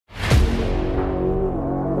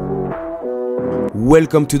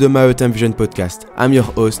Welcome to the Maritime Vision podcast. I'm your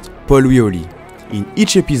host, Paul Wioli. In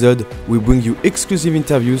each episode, we bring you exclusive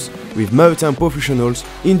interviews with maritime professionals,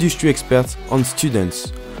 industry experts, and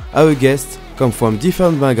students. Our guests come from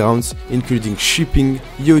different backgrounds, including shipping,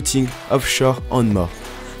 yachting, offshore, and more.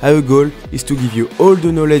 Our goal is to give you all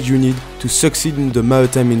the knowledge you need to succeed in the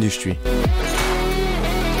maritime industry.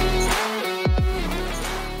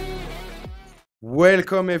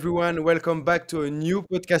 Welcome everyone, welcome back to a new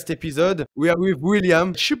podcast episode. We are with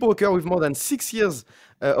William, shipbroker with more than 6 years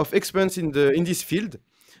of experience in this field.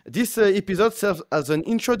 This episode serves as an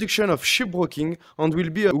introduction of shipbroking and will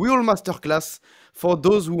be a real masterclass for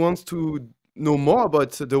those who want to know more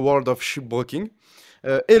about the world of shipbroking.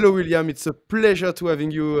 Hello William, it's a pleasure to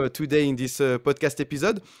having you today in this podcast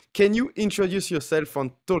episode. Can you introduce yourself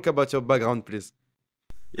and talk about your background, please?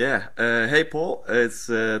 Yeah, hey Paul,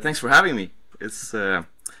 thanks for having me. It's an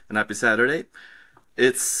happy Saturday.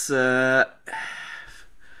 It's been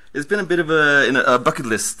a bit of a bucket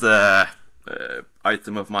list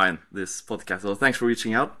item of mine, this podcast. So thanks for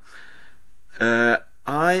reaching out.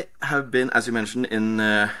 I have been, as you mentioned, in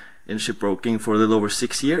shipbroking for a little over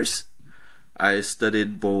 6 years. I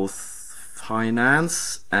studied both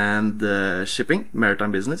finance and shipping,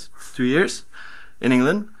 maritime business, 2 years in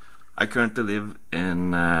England. I currently live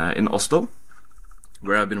in Oslo,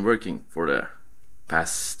 where I've been working for the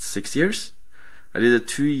past 6 years. I did a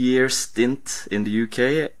 2-year stint in the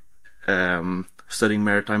UK, studying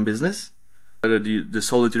maritime business at the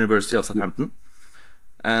Solid University of Southampton.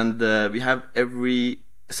 And we have every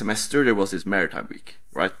semester there was this maritime week,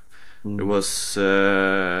 right? There was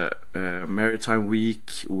a maritime week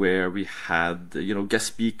where we had guest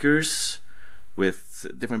speakers with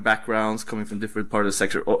different backgrounds coming from different parts of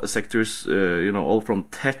the sectors, all from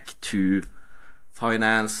tech to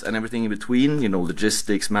finance and everything in between,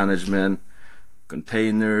 logistics, management,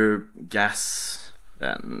 container, gas,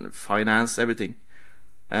 and finance, everything.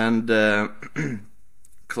 And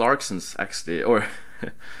Clarkson's actually, or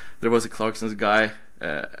there was a Clarkson's guy,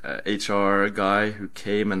 HR guy, who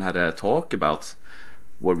came and had a talk about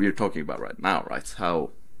what we're talking about right now, right?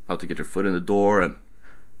 How to get your foot in the door and,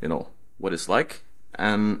 what it's like.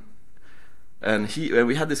 And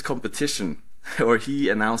we had this competition, or he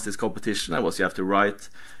announced this competition. That was you have to write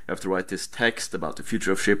this text about the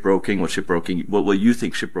future of shipbroking, what you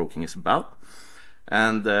think shipbroking is about.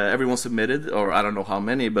 And everyone submitted, or I don't know how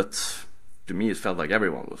many, but to me it felt like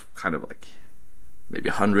everyone was kind of like maybe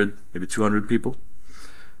 100, maybe 200 people.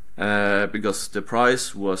 Because the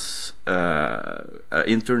prize was an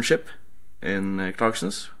internship in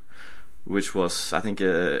Clarkson's, which was, I think,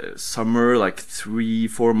 a summer, like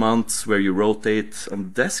 3-4 months, where you rotate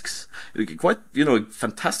on desks. Quite,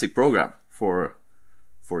 fantastic program for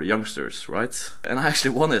youngsters, right? And I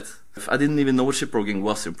actually won it. I didn't even know what shipbroking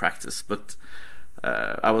was in practice, but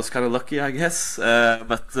I was kind of lucky, I guess. I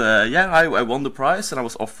won the prize, and I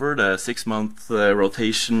was offered a 6-month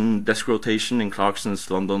desk rotation in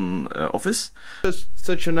Clarkson's London office.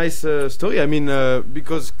 Such a nice story. I mean,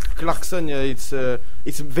 because Clarkson, it's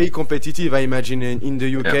very competitive. I imagine in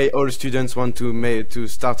the UK, yeah. All students want to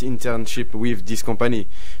start internship with this company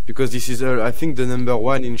because this is, I think, the number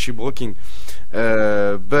one in shipbroking.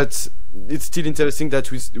 But it's still interesting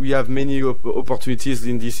that we have many opportunities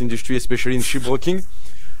in this industry, especially in shipbroking.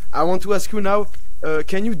 I want to ask you now,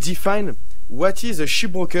 can you define what is a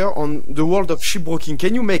shipbroker on the world of shipbroking?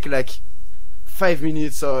 Can you make like 5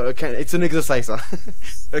 minutes, or it's an exercise, huh?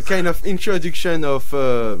 A kind of introduction of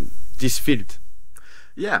this field?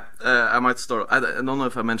 Yeah, I might start. I don't know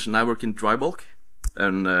if I mentioned I work in Drybulk,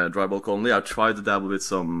 and Drybulk only. I tried to dabble with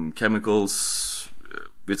some chemicals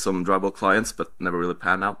with some Drybulk clients, but never really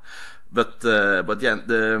panned out. But yeah,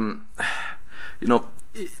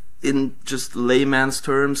 in just layman's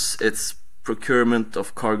terms, it's procurement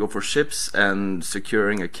of cargo for ships and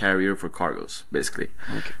securing a carrier for cargoes, basically.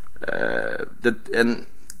 Okay.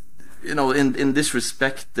 In this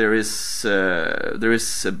respect, there is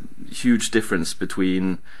a huge difference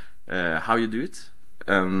between how you do it,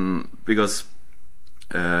 because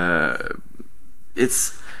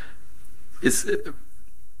it's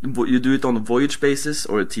you do it on a voyage basis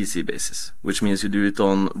or a TC basis, which means you do it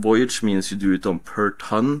on voyage means you do it on per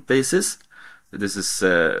ton basis. This is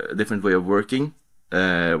a different way of working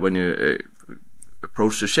when you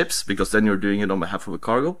approach the ships, because then you're doing it on behalf of a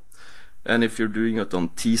cargo. And if you're doing it on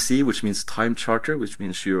TC, which means time charter, which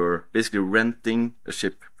means you're basically renting a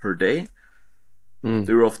ship per day,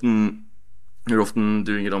 you're often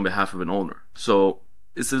doing it on behalf of an owner. So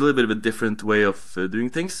it's a little bit of a different way of doing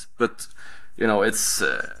things, but it's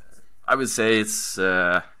I would say it's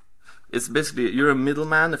basically you're a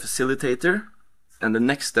middleman, a facilitator, and the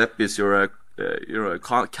next step is you're a you're a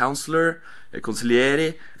counselor, a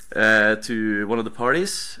consigliere to one of the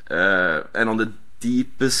parties, and on the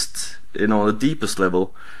deepest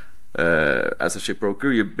level, as a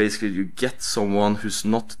shipbroker, you get someone who's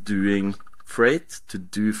not doing freight to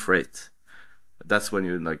do freight. That's when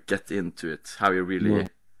you like get into it, how you really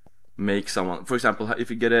make someone. For example, if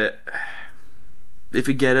you get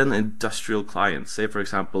an industrial client, say for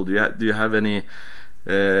example, do you have any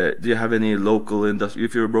local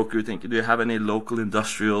if you're a broker, you think, do you have any local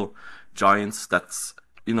industrial giants that's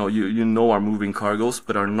you know are moving cargoes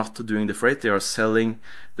but are not doing the freight? They are selling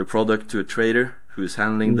the product to a trader who's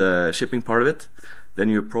handling the shipping part of it. Then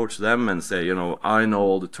you approach them and say, I know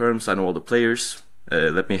all the terms, I know all the players.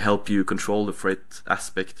 Let me help you control the freight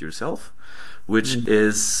aspect yourself, which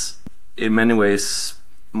is in many ways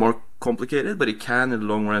more complicated, but it can in the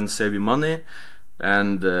long run save you money.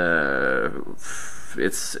 And so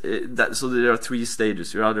there are 3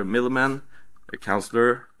 stages. You're either a middleman, a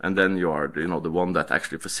counselor, and then you are the one that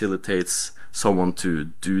actually facilitates someone to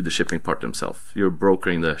do the shipping part themselves. You're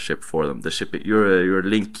brokering the ship for them. The shipping, you're a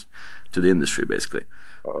link to the industry basically.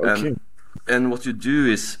 Okay. And what you do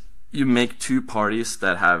is you make 2 parties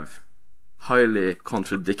that have highly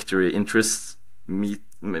contradictory interests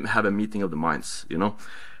have a meeting of the minds,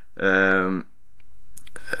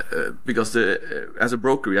 because as a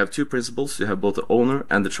broker you have 2 principles. You have both the owner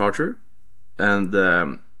and the charter, and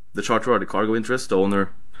the charter are the cargo interests. The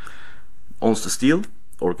owner owns the steel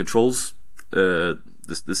or controls the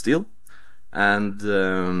steel, and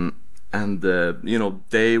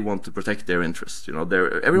they want to protect their interests.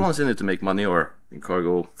 Everyone's in it to make money, or in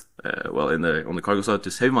cargo, on the cargo side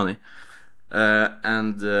to save money.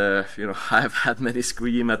 I've had many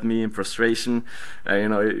scream at me in frustration.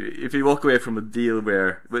 If you walk away from a deal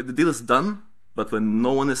where the deal is done, but when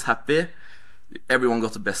no one is happy, everyone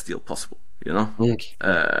got the best deal possible.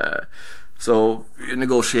 So you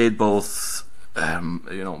negotiate both,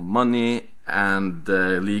 money and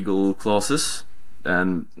legal clauses.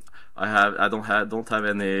 And I don't have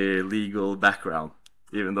any legal background,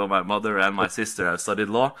 even though my mother and my sister have studied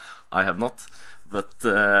law. I have not. But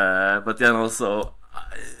then also,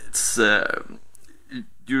 it's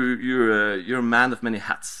you're a man of many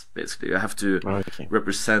hats. Basically, you have to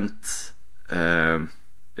represent. You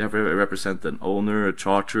have to represent an owner, a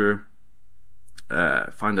charter,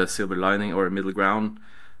 find a silver lining or a middle ground,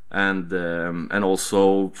 and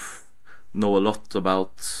also know a lot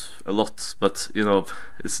about a lot. But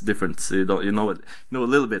it's different. So you know a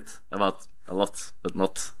little bit about a lot, but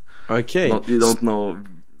not. Okay. You don't know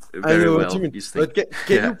very well. But can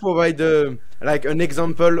you provide like an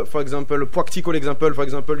example? For example, a practical example. For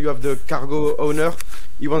example, you have the cargo owner.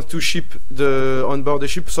 He wants to ship on board the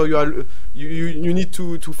ship, so you need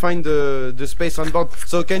to find the space on board.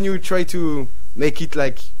 So can you try to make it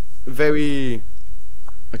like very,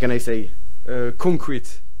 how can I say,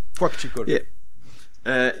 concrete, practical? Yeah.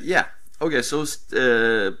 Okay, so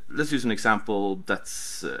let's use an example that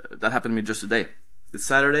happened to me just today. It's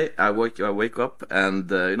Saturday. I wake up, and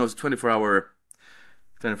it's 24-hour,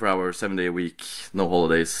 7-day a week, no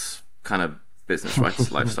holidays, kind of business, right?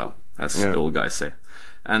 Lifestyle, as the old guys say.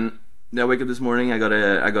 And I wake up this morning. I got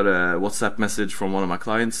a WhatsApp message from one of my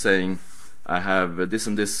clients saying, I have this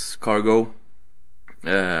and this cargo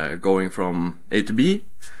going from A to B.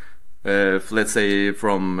 Let's say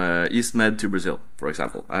from East Med to Brazil, for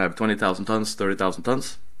example. I have 20,000 tons, 30,000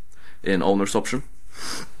 tons in owner's option.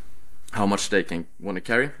 How much they can want to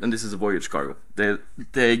carry, and this is a voyage cargo.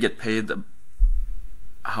 They get paid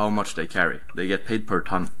how much they carry. They get paid per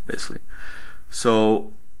ton, basically.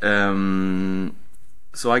 So I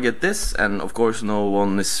get this, and of course no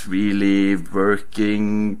one is really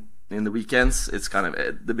working in the weekends. It's kind of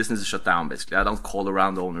the business is shut down, basically. I don't call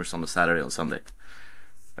around the owners on a Saturday or Sunday.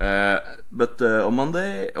 But on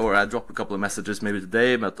Monday, or I drop a couple of messages maybe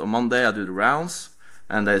today, but on Monday I do the rounds,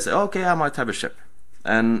 and they say, okay, I might have a ship,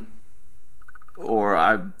 or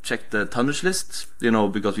I check the tonnage list,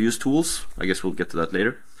 because we use tools. I guess we'll get to that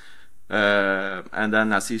later. And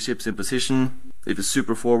then I see ships in position. If it's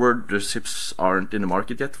super forward, the ships aren't in the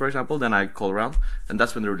market yet, for example, then I call around, and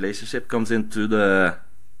that's when the relationship comes into the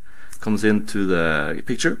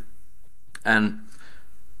picture. And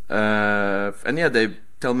they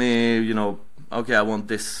tell me, okay, I want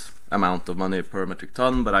this amount of money per metric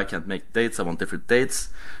ton, but I can't make dates. I want different dates,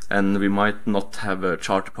 and we might not have a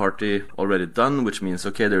charter party already done, which means,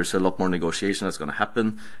 okay, there's a lot more negotiation that's going to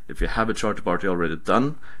happen. If you have a charter party already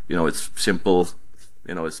done, it's simple.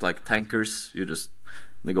 It's like tankers. You just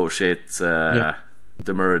negotiate the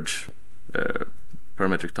merge per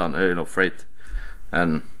metric ton, freight,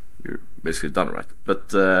 and you're basically done, right?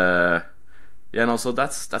 But yeah, no, so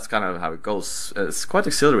that's kind of how it goes. It's quite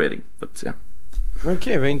exhilarating, but yeah.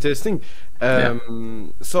 Okay, very interesting.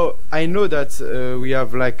 So I know that we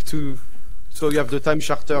have like two. So you have the time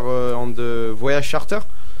charter on the voyage charter.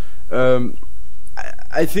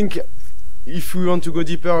 I think if we want to go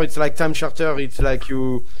deeper, it's like time charter. It's like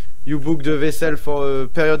you book the vessel for a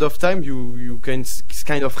period of time. You can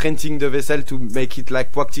kind of renting the vessel to make it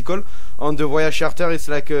like practical. On the voyage charter, it's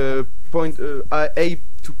like point A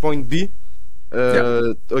to point B.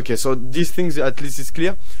 Okay, so these things at least is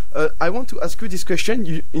clear. I want to ask you this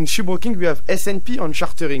question. In shipbroking, we have S&P on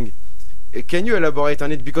chartering. Can you elaborate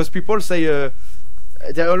on it? Because people say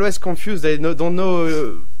they're always confused. They don't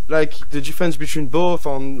know like the difference between both,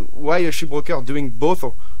 on why a shipbroker doing both,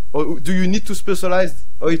 or do you need to specialize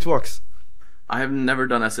how it works? I have never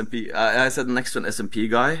done S&P. I sat next to an S&P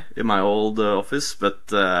guy in my old office, but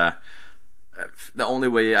the only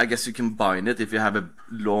way I guess you can bind it if you have a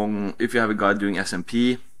guy doing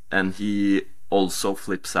S&P and he also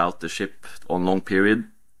flips out the ship on long period.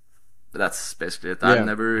 That's basically it. Yeah. I've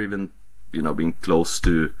never even been close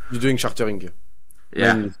to. You're doing chartering.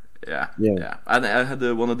 Yeah. And I had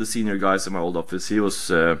one of the senior guys in my old office. He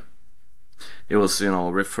was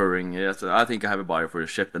referring. Yes, I think I have a buyer for a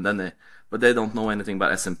ship, and then but they don't know anything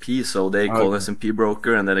about S&P, so they call an S&P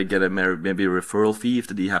broker, and then they get maybe a referral fee if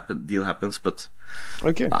the deal happens. But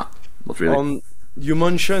not really. You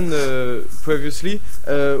mentioned previously.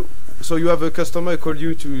 So you have a customer call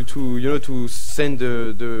you to send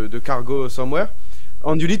the cargo somewhere,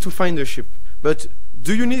 and you need to find a ship. But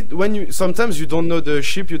do you need sometimes you don't know the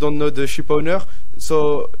ship, you don't know the ship owner.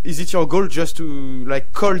 So is it your goal just to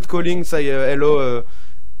like cold calling, say hello?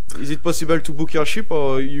 Is it possible to book your ship,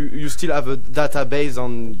 or you still have a database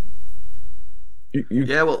on?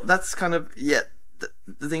 Yeah, well, that's kind of The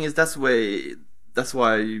thing is, that's why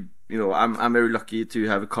I'm very lucky to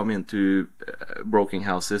have come into broking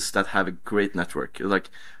houses that have a great network. Like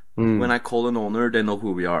when I call an owner, they know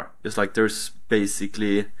who we are. It's like there's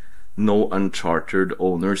basically no unchartered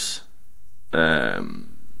owners. Maybe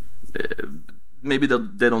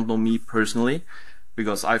they don't know me personally,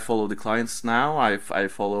 because I follow the clients now. I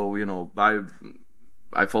follow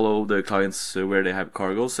I follow the clients where they have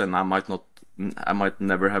cargoes, and I might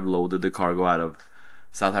never have loaded the cargo out of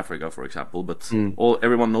South Africa, for example, but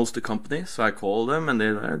everyone knows the company, so I call them, and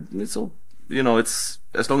it's all, it's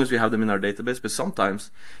as long as we have them in our database. But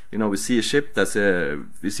sometimes, we see a ship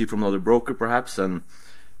we see from another broker perhaps, and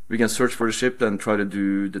we can search for the ship and try to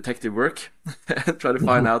do detective work and try to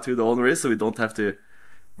find out who the owner is, so we don't have to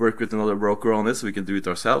work with another broker on this, so we can do it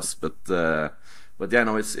ourselves. But yeah,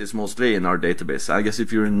 no, it's mostly in our database. I guess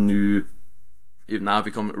if you've now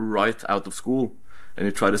become right out of school and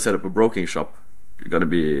you try to set up a broking shop,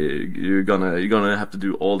 you're gonna have to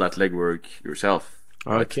do all that legwork yourself.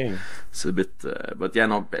 Right? Okay. It's a bit, but yeah,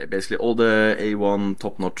 no, basically all the A1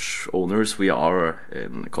 top-notch owners we are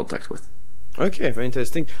in contact with. Okay, very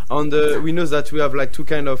interesting. We know that we have like two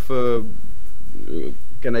kind of,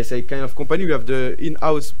 kind of company. We have the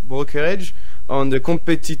in-house brokerage and the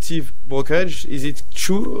competitive brokerage. Is it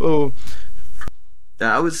true? Or?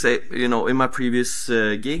 I would say, in my previous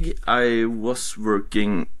gig, I was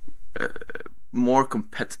working more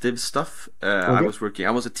competitive stuff. I was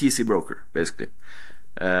a TC broker, basically.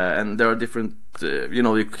 And there are different,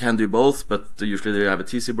 you can do both, but usually they have a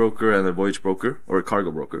TC broker and a voyage broker or a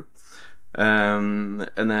cargo broker. And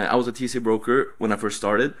I was a TC broker when I first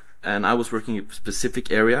started, and I was working in a specific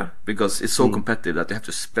area because it's so competitive that they have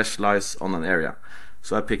to specialize on an area.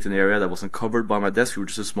 So I picked an area that wasn't covered by my desk. We were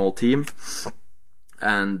just a small team,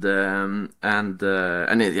 and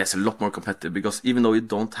it's a lot more competitive because even though you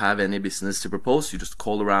don't have any business to propose, you just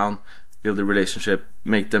call around, build a relationship,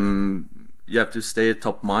 make them. You have to stay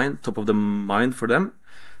top of the mind for them.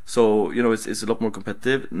 So it's a lot more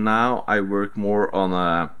competitive. Now I work more on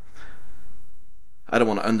a. I don't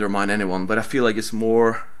want to undermine anyone, but I feel like it's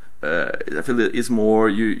more.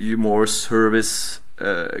 You more service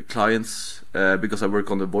clients because I work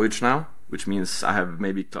on the voyage now, which means I have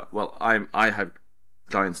I have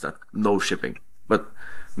clients that know shipping, but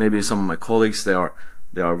maybe some of my colleagues they are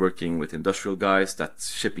working with industrial guys that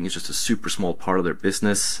shipping is just a super small part of their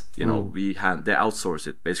business. They outsource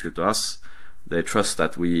it basically to us. They trust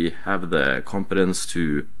that we have the competence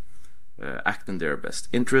to act in their best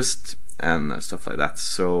interest and stuff like that.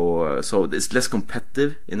 So it's less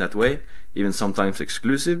competitive in that way, even sometimes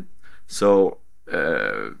exclusive. So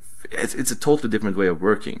it's a totally different way of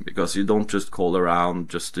working because you don't just call around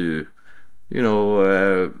just to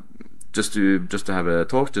have a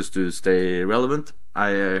talk, just to stay relevant.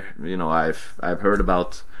 I've heard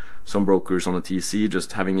about some brokers on the TC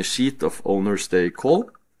just having a sheet of owners they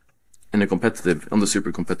call, in on the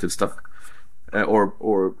super competitive stuff,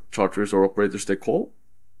 or charters or operators they call,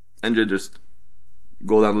 and you just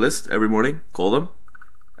go down the list every morning, call them,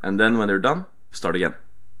 and then when they're done, start again.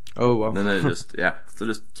 Oh wow! Then they just so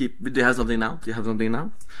just keep. Do you have something now? Do you have something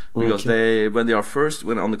now? Because when they are first,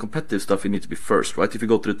 when on the competitive stuff, you need to be first, right? If you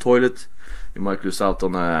go to the toilet, you might lose out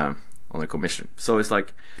on a commission. So it's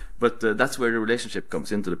like, but that's where the relationship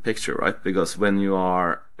comes into the picture, right? Because when you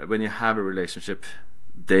have a relationship,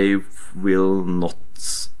 they will not.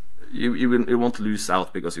 You won't lose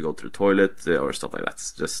out because you go to the toilet or stuff like that.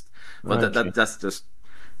 It's just, but that's just.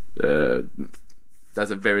 That's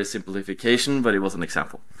a very simplification, but it was an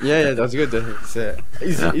example. Yeah, that's good. It's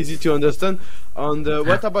easy to understand. And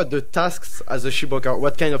what about the tasks as a shipbroker?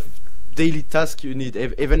 What kind of daily task you need?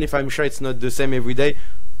 Even if I'm sure it's not the same every day,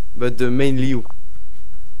 but mainly you.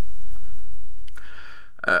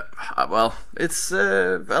 Well, it's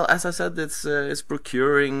as I said, it's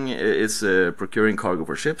procuring cargo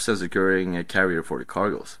for ships and securing a carrier for the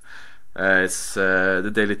cargoes. It's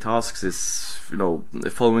the daily tasks is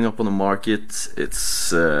following up on the market.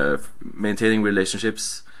 It's maintaining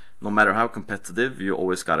relationships. No matter how competitive, you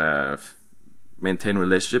always gotta maintain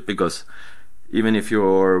relationship, because even if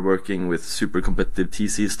you're working with super competitive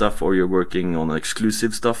TC stuff or you're working on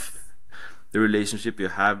exclusive stuff, the relationship you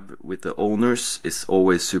have with the owners is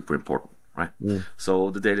always super important, right?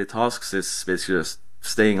 So the daily tasks is basically just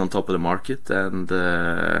staying on top of the market and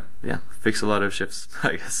fix a lot of ships,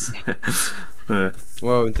 I guess.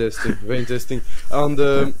 Wow, interesting, very interesting. And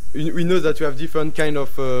we know that you have different kind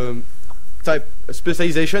of type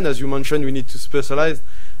specialization. As you mentioned, we need to specialize.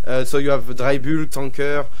 So you have dry bulk,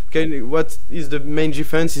 tanker. What is the main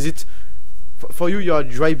difference? Is it for you? You are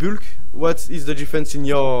dry bulk. What is the difference in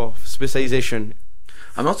your specialization?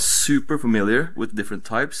 I'm not super familiar with different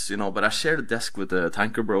types, but I shared a desk with a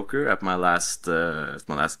tanker broker at my last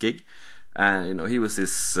gig, and he was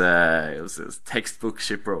this textbook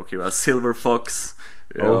shipbroker. He was silver fox,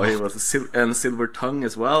 he was a silver tongue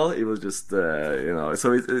as well. He was just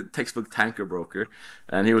so he's a textbook tanker broker,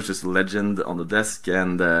 and he was just a legend on the desk.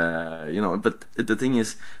 And but the thing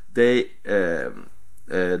is, they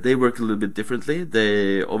work a little bit differently.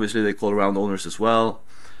 They call around owners as well.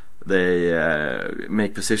 They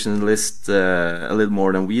make position lists a little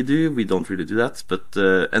more than we do. We don't really do that, but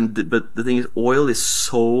the thing is, oil is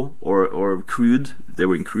or crude. They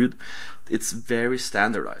were in crude. It's very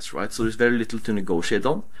standardized, right? So there's very little to negotiate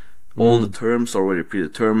on. All the terms are already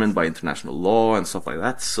predetermined by international law and stuff like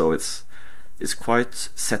that. So it's quite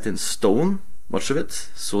set in stone, much of it.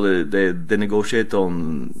 So they negotiate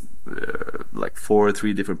on like 4 or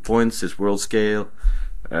 3 different points. It's world scale,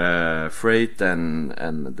 freight and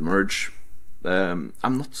the merge. I'm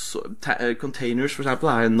not so containers, for example,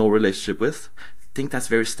 I have no relationship with. I think that's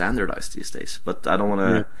very standardized these days, but I don't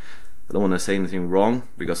want to say anything wrong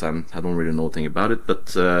because I don't really know anything about it.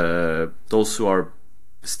 But those who are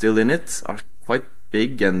still in it are quite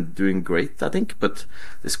big and doing great, I think. But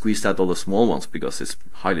they squeezed out all the small ones because it's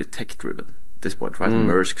highly tech driven at this point, right?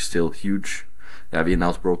 Maersk still huge. They have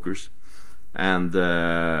in-house brokers, and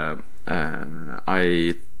I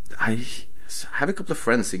have a couple of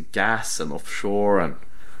friends in gas and offshore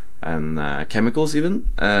and chemicals even,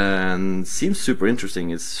 and seems super interesting.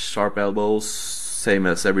 It's sharp elbows, same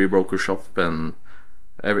as every broker shop and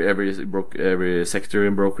every sector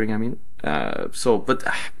in brokering. I mean, but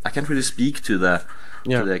I can't really speak to the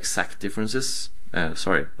exact differences.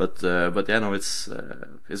 Sorry, but yeah, no, it's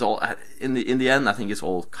all in the end. I think it's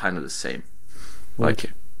all kind of the same. Like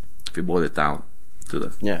if you boil it down to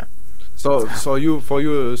the So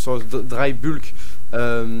the dry bulk,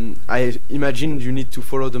 I imagine you need to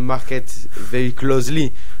follow the market very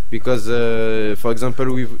closely because, for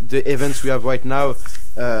example, with the events we have right now,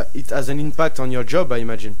 it has an impact on your job, I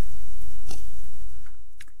imagine.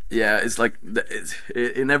 Yeah, it's like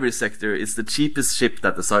in every sector, it's the cheapest ship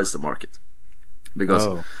that decides the market,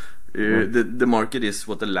 because the market is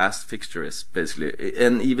what the last fixture is basically.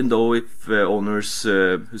 And even though if owners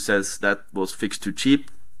who says that was fixed too cheap,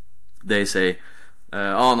 they say,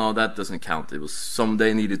 oh no, that doesn't count. It was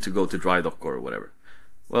they needed to go to dry dock or whatever.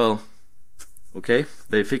 Well, okay,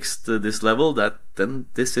 they fixed this level, then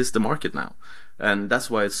this is the market now. And that's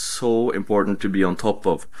why it's so important to be on top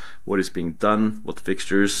of what is being done, what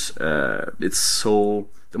fixtures.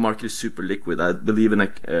 The market is super liquid. I believe an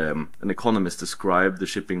economist described the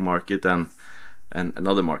shipping market and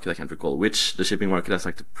another market, I can't recall which, the shipping market as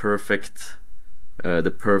like the perfect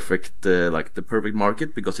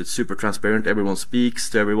market, because it's super transparent. Everyone speaks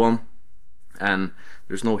to everyone, and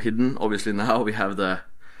there's no hidden. Obviously now we have the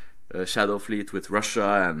shadow fleet with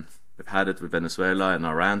Russia, and we've had it with Venezuela and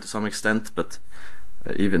Iran to some extent, but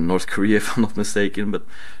even North Korea, if I'm not mistaken. But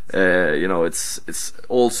you know, it's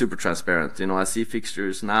all super transparent. You know, I see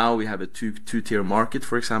fixtures now. We have a two-tier market,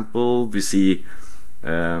 for example. We see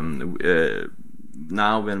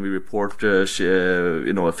now when we report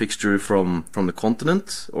you know, a fixture from the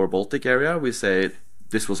continent or Baltic area, we say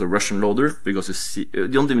this was a Russian loader, because you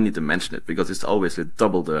don't even need to mention it, because it's obviously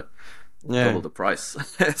double the price.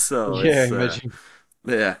 So Yeah, it's, imagine.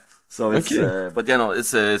 yeah. So it's Okay. but you know,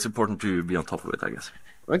 it's important to be on top of it, I guess.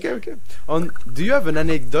 Okay. Do you have an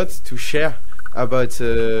anecdote to share about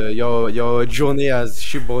your journey as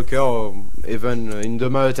shipbroker, or even in the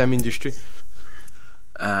maritime industry?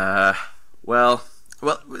 Well,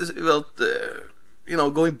 you know,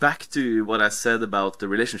 going back to what I said about the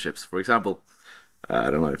relationships, for example, I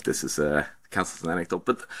don't know if this is counts as an anecdote,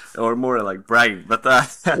 but or more like bragging. But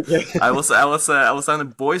I was on a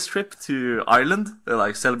boys' trip to Ireland,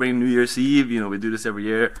 like celebrating New Year's Eve. You know, we do this every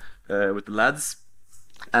year with the lads.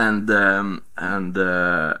 And on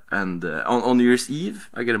New Year's Eve,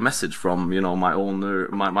 I get a message from, you know, my owner,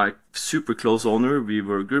 my super close owner. We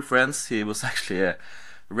were good friends. He was actually a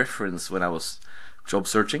reference when I was job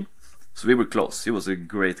searching, so we were close. He was a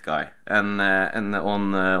great guy. And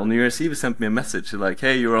on New Year's Eve, he sent me a message like,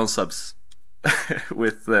 "Hey, you're on subs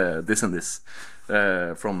with this and this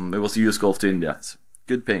from, it was US Gulf to India. It's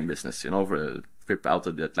good paying business, you know, for a trip out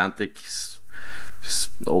of the Atlantic. It's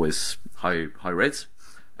always high rates."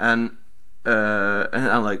 And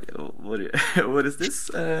I'm like, what is this?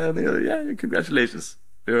 And they go, "Yeah, congratulations.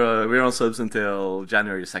 We're on subs until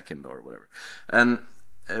January 2nd or whatever." And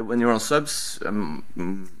when you're on subs,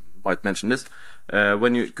 might mention this.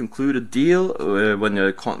 When you conclude a deal, when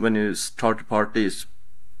you start the party is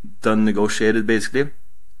done, negotiated basically,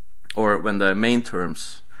 or when the main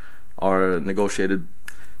terms are negotiated,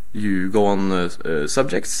 you go on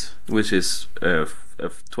subjects, which is a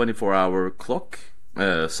 24-hour clock.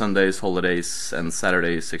 Sundays, holidays, and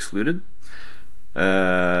Saturdays excluded,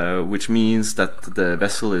 which means that the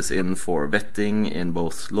vessel is in for vetting in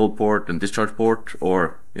both load port and discharge port,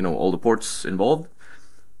 or, you know, all the ports involved.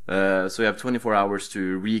 So you have 24 hours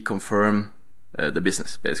to reconfirm the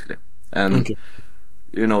business, basically. And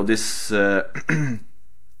you know, this and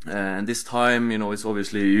this time, you know, it's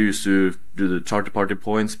obviously used to do the charter party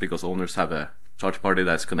points, because owners have a charter party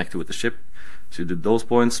that's connected with the ship. So you do those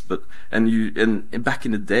points, but and back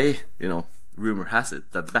in the day, you know, rumor has it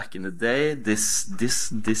that back in the day, this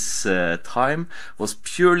time was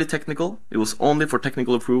purely technical. It was only for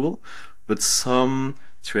technical approval, but some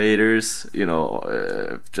traders, you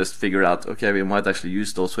know, just figured out, okay, we might actually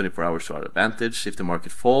use those 24 hours to our advantage. If the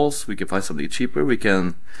market falls, we can find something cheaper. We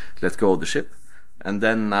can let go of the ship. And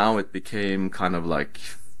then now it became kind of like,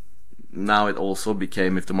 now it also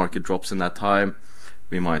became, if the market drops in that time,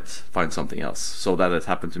 we might find something else. So that has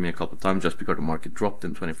happened to me a couple of times, just because the market dropped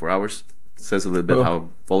in 24 hours. It says a little bit how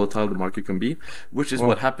volatile the market can be, which is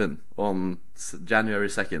what happened on January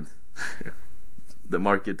 2nd. The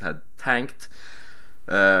market had tanked,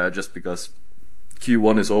 just because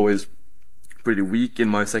Q1 is always pretty weak in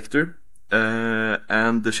my sector,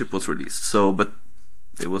 and the ship was released. So, but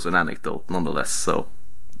it was an anecdote nonetheless. So,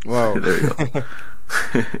 Wow. there you go.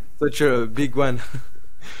 Such a big one.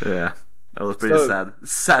 Yeah. That was pretty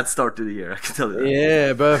sad start to the year, I can tell you that.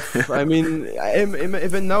 Yeah, but I mean,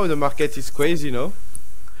 even now the market is crazy, no?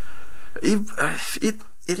 It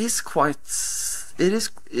is quite firm. It is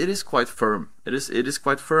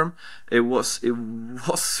quite firm. It was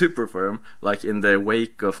super firm. Like in the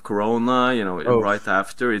wake of Corona, you know, right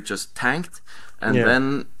after it just tanked, and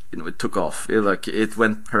then, you know, it took off. It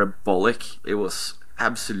went parabolic. It was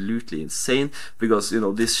absolutely insane, because, you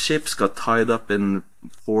know, these ships got tied up in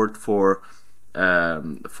port for what do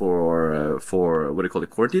you call it,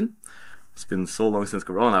 quarantine. It's been so long since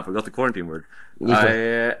Corona, I forgot the quarantine word.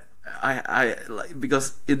 I like,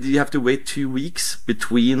 because you have to wait 2 weeks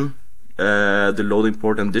between the loading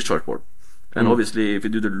port and discharge port, and obviously if you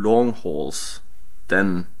do the long hauls,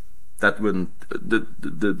 then that wouldn't,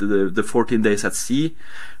 the 14 days at sea,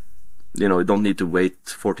 you know, you don't need to wait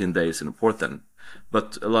 14 days in a port then.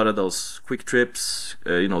 But a lot of those quick trips,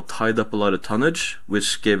 you know, tied up a lot of tonnage,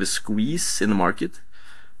 which gave a squeeze in the market.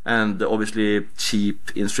 And obviously cheap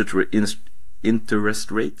interest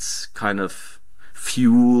rates kind of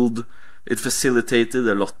fueled, it facilitated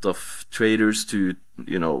a lot of traders to,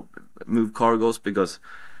 you know, move cargoes, because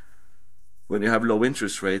when you have low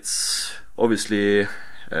interest rates, obviously,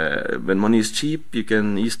 when money is cheap, you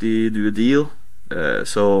can easily do a deal.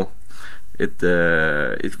 So it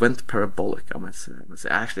went parabolic, I must say.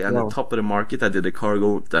 Actually, at the top of the market, I did a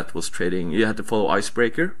cargo that was trading. You had to follow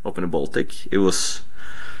icebreaker up in the Baltic. It was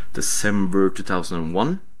December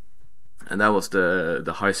 2001, and that was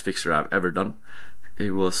the highest fixture I've ever done.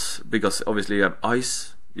 It was because obviously you have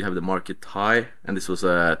ice, you have the market high, and this was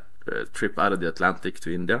a trip out of the Atlantic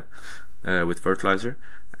to India with fertilizer.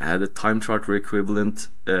 I had a time charter equivalent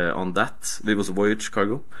on that. It was a voyage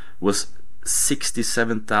cargo. Was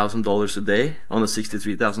 $67,000 a day on a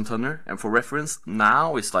 63,000 tonner, and for reference,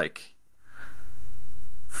 now it's like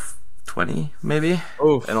 20 maybe.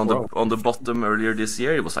 Oh, and wow. on the bottom earlier this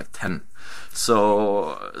year it was like 10.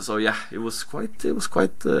 So yeah, it was quite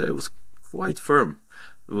firm.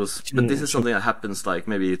 But this is something that happens like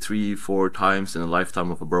maybe 3-4 times in a lifetime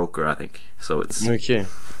of a broker, I think. So it's okay.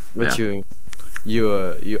 But yeah.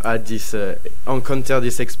 You had this encounter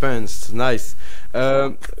this experience. Nice.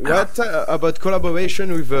 What about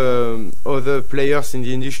collaboration with other players in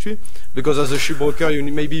the industry? Because as a shipbroker,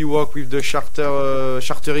 maybe you work with the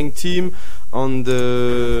chartering team, and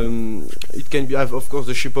it can be of course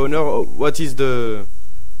the ship owner.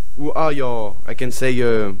 Who are your, I can say,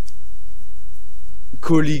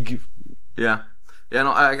 colleague? Yeah. Yeah,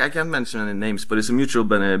 no, I can't mention any names, but it's a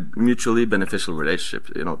mutually beneficial relationship.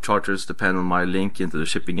 You know, charters depend on my link into the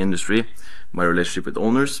shipping industry, my relationship with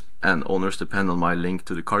owners, and owners depend on my link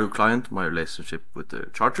to the cargo client, my relationship with the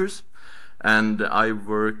charters. And I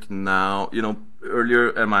work now, you know,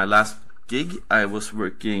 earlier at my last gig, I was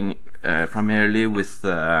working primarily with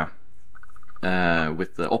the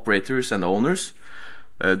operators and the owners.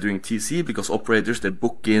 Doing TC, because operators, they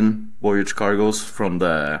book in voyage cargoes from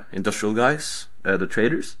the industrial guys, the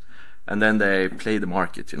traders, and then they play the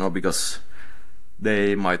market, you know, because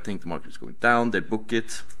they might think the market is going down, they book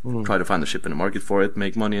it, try to find a ship in the market for it,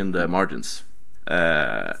 make money in the margins.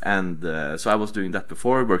 So I was doing that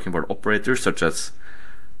before, working for operators such as,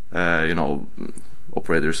 you know,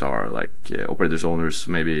 operators are like operators owners,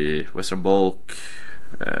 maybe Western Bulk,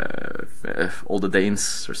 all the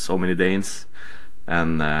Danes, there's so many Danes.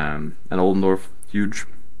 And Old North, huge.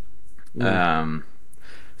 But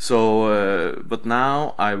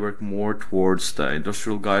now I work more towards the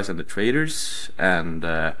industrial guys and the traders, and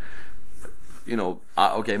you know,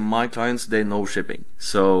 okay, my clients, they know shipping,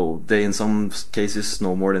 so they in some cases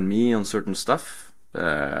know more than me on certain stuff.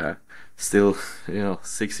 Still, you know,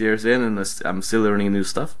 6 years in, and I'm still learning new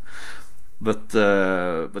stuff. But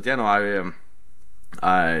yeah, no,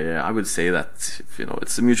 I would say that, you know,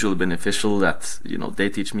 it's mutually beneficial, that, you know, they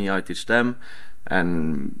teach me, I teach them,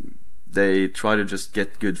 and they try to just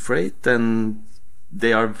get good freight, and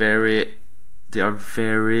they are very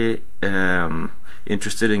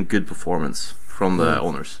interested in good performance from the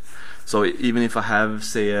owners. So even if I have,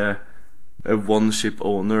 say, a one ship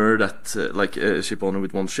owner that like a ship owner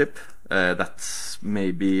with one ship that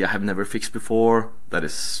maybe I have never fixed before, that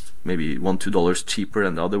is maybe $1-2 cheaper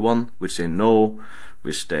than the other one, which they know,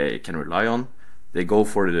 which they can rely on, they go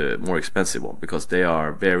for the more expensive one because they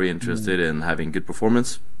are very interested in having good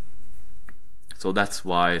performance. So that's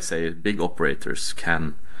why, say, big operators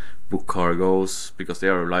can book cargoes, because they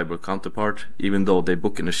are a reliable counterpart, even though they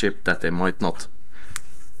book in a ship that they might not,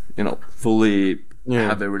 you know, fully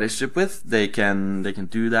have a relationship with. They can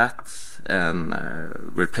do that and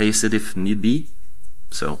replace it if need be.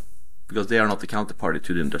 So, because they are not the counterparty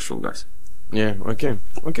to the industrial guys. Yeah. Okay.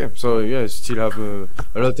 So yeah, still have a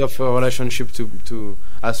lot of relationship to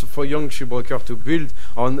as for young shipbroker to build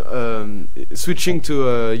on. Switching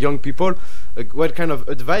to young people, what kind of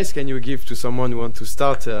advice can you give to someone who want to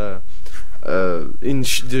start in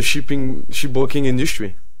the shipbroking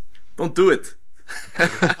industry? Don't do it.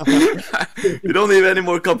 You don't need any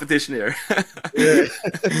more competition here. Yeah.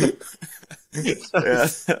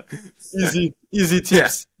 Easy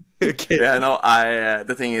tips. Okay. Yeah, no,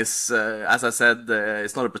 the thing is, as I said,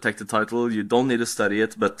 it's not a protected title. You don't need to study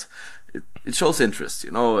it, but it shows interest,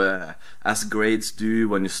 you know, as grades do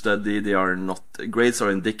when you study. Grades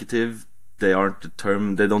are indicative. They don't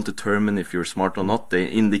determine if you're smart or not. They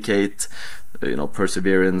indicate, you know,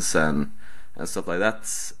 perseverance and stuff like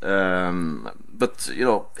that. But, you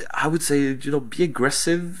know, I would say, you know, be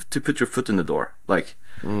aggressive to put your foot in the door. Like,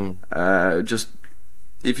 just,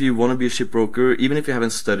 if you want to be a shipbroker, even if you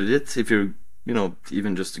haven't studied it, if you're, you know,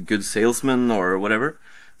 even just a good salesman or whatever,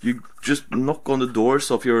 you just knock on the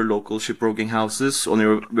doors of your local shipbroking houses.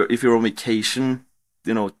 If you're on vacation,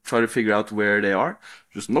 you know, try to figure out where they are.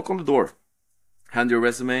 Just knock on the door, hand your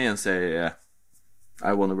resume, and say,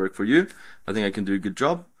 "I want to work for you. I think I can do a good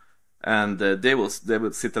job." And they will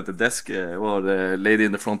sit at the desk. Well, the lady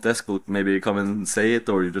in the front desk will maybe come and say it,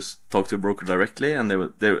 or you just talk to a broker directly, and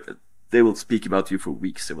they will speak about you for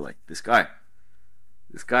weeks. They were like, this guy.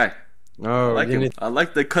 Oh, I like him. I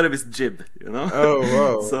like the cut of his jib, you know. Oh,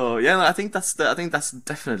 wow. So yeah, no, I think that's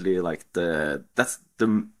definitely like that's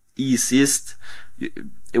the easiest,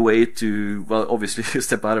 a way to, well, obviously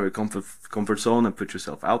step out of your comfort zone and put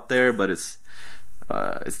yourself out there, but it's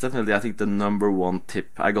definitely, I think, the number one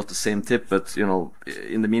tip. I got the same tip, but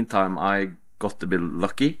in the meantime, I got a bit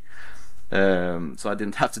lucky, so I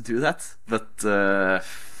didn't have to do that. But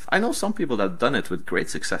I know some people that have done it with great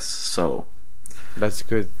success. So that's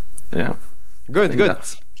good. Yeah, good.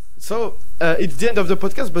 So it's the end of the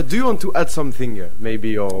podcast. But do you want to add something,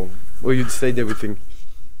 maybe, or you'd say everything?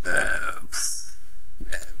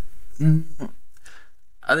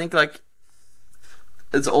 I think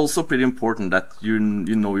it's also pretty important that you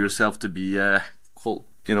know yourself to be a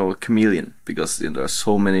chameleon, because there are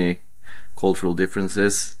so many cultural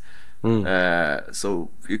differences. So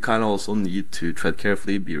you kind of also need to tread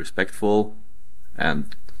carefully, be respectful,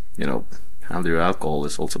 and handle your alcohol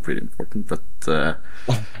is also pretty important. But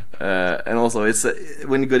and also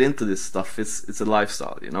when you get into this stuff, it's a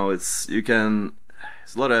lifestyle. It's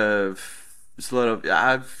a lot of.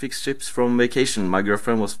 I've fixed ships from vacation. My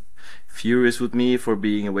girlfriend was furious with me for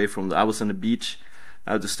being away from I was on the beach.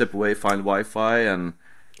 I had to step away, find Wi-Fi, and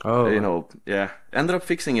ended up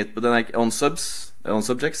fixing it. But then on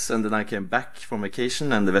subjects, and then I came back from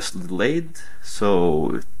vacation, and the vessel delayed,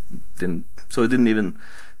 so it didn't even.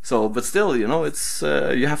 So, but still, it's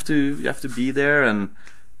you have to be there and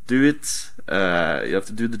do it. You have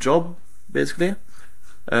to do the job, basically.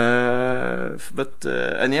 And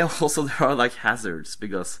yeah, also there are hazards,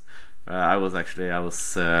 because I was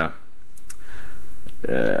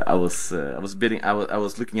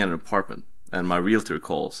looking at an apartment, and my realtor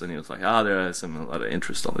calls, and he was like, there is a lot of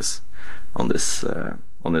interest on this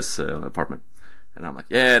apartment, and I'm like,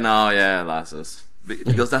 that's us.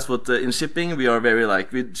 Because that's what in shipping we are very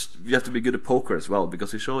we have to be good at poker as well,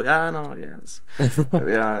 because we show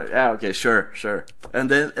okay, sure,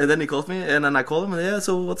 and then he calls me, and then I call him, and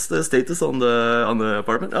so what's the status on the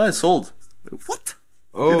apartment? It's sold. What?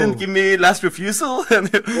 You didn't give me last refusal, and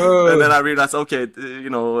then I realized, okay,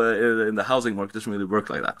 in the housing market it doesn't really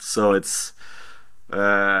work like that. So it's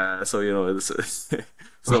so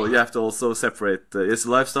you have to also separate. It's a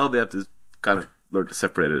lifestyle. They have to kind of learn to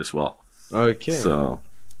separate it as well. Okay. So,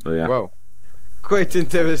 yeah. Wow. Quite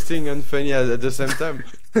interesting and funny at the same time.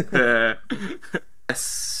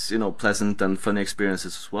 Yes, pleasant and funny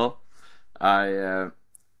experiences as well. But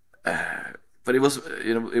it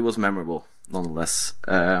was memorable nonetheless.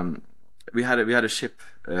 We had a ship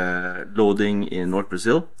loading in North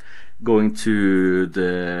Brazil, going to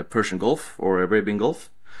the Persian Gulf or Arabian Gulf,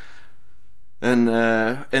 and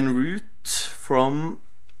en route from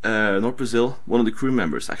North Brazil, one of the crew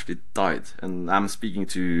members actually died, and I'm speaking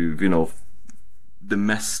to the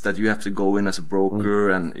mess that you have to go in as a broker,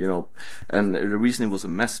 and and the reason it was a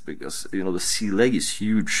mess because the sea leg is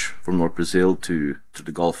huge from North Brazil to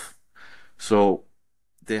the Gulf, so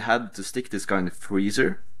they had to stick this guy in the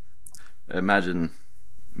freezer. Imagine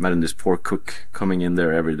this poor cook coming in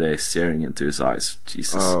there every day, staring into his eyes.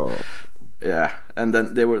 Jesus. Oh. Yeah, and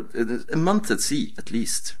then they were a month at sea at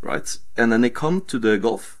least, right? And then they come to the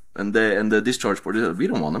Gulf, and the discharge port, they said, we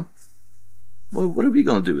don't want him. Well, what are we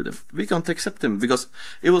gonna do with him? We can't accept him, because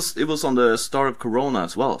it was on the start of Corona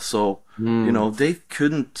as well. So they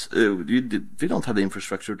couldn't. We don't have the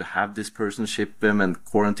infrastructure to have this person ship him and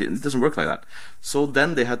quarantine. It doesn't work like that. So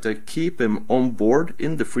then they had to keep him on board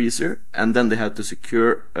in the freezer, and then they had to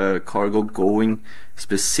secure a cargo going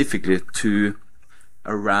specifically to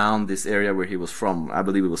around this area where he was from. I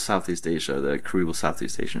believe it was Southeast Asia. The crew was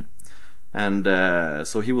Southeast Asian, and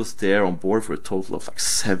so he was there on board for a total of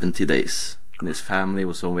 70 days. And his family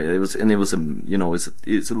was so it's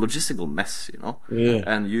a logistical mess, Yeah.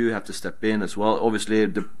 And you have to step in as well. Obviously,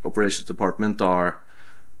 the operations department are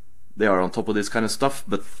on top of this kind of stuff,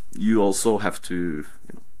 but you also have to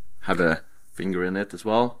have a finger in it as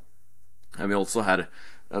well. And we also had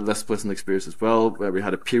a less pleasant experience as well, where we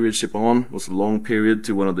had a period ship on. It was a long period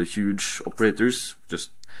to one of the huge operators,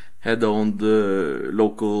 just head-owned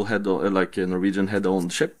local like a Norwegian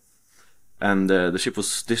head-owned ship, and the ship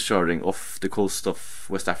was discharging off the coast of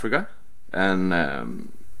West Africa, and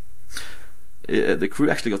the crew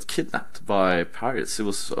actually got kidnapped by pirates. It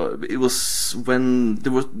was when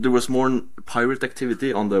there was more pirate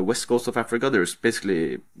activity on the west coast of Africa. There's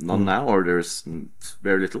basically none now, or there's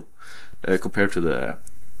very little compared to the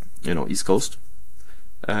East Coast,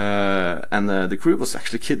 and the crew was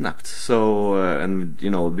actually kidnapped. So and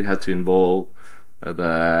we had to involve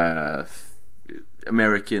the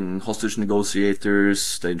American hostage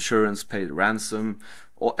negotiators. The insurance paid ransom.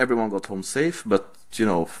 Everyone got home safe, but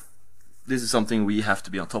this is something we have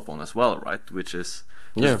to be on top on as well, right? Which is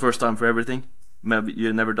the first time for everything. maybe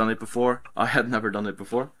you've never done it before. I had never done it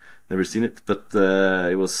before, never seen it, but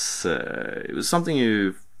it was something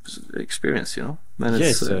you experienced, you know. And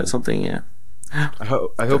it's something, yeah. I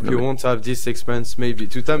hope you won't have this experience maybe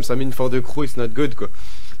 2 times. I mean, for the crew, it's not good.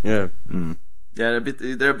 Yeah. Yeah,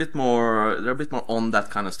 they're a bit more on that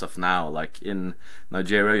kind of stuff now. Like in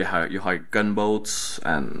Nigeria, you hire gunboats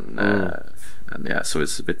and yeah, so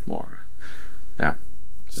it's a bit more, yeah,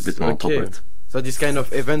 it's a bit more on top of it. So this kind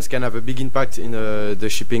of events can have a big impact in the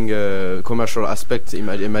shipping commercial aspect.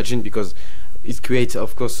 Imagine, because it creates,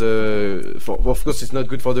 of course, of course, it's not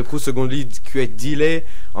good for the crew. Secondly, it creates delay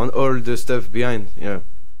on all the stuff behind. Yeah.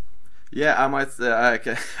 Yeah, I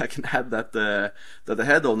can add that that the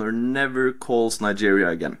head owner never calls Nigeria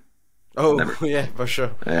again. Oh, never. Yeah, for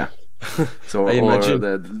sure. Yeah. So I imagine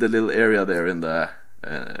the little area there in the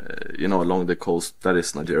along the coast, that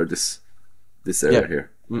is Nigeria. This area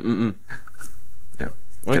here. Yeah.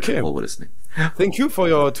 Okay. All listening. Thank you for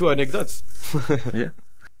your 2 anecdotes. Yeah.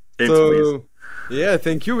 So, yeah,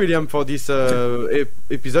 thank you, William, for this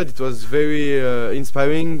episode. It was very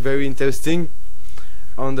inspiring, very interesting.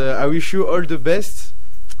 And I wish you all the best.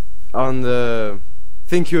 And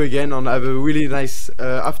thank you again. And have a really nice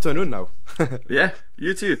afternoon now. Yeah,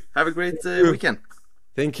 you too. Have a great weekend.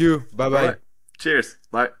 Thank you. Bye-bye. Cheers.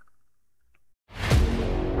 Bye.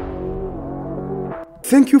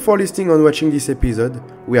 Thank you for listening and watching this episode.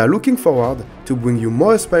 We are looking forward to bring you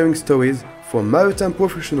more inspiring stories from maritime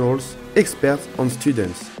professionals, experts, and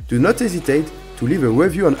students. Do not hesitate to leave a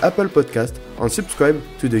review on Apple Podcast and subscribe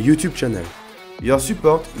to the YouTube channel. Your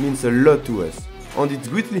support means a lot to us, and it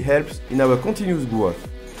greatly helps in our continuous growth.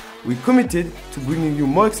 We're committed to bringing you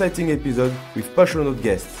more exciting episodes with passionate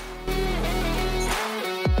guests.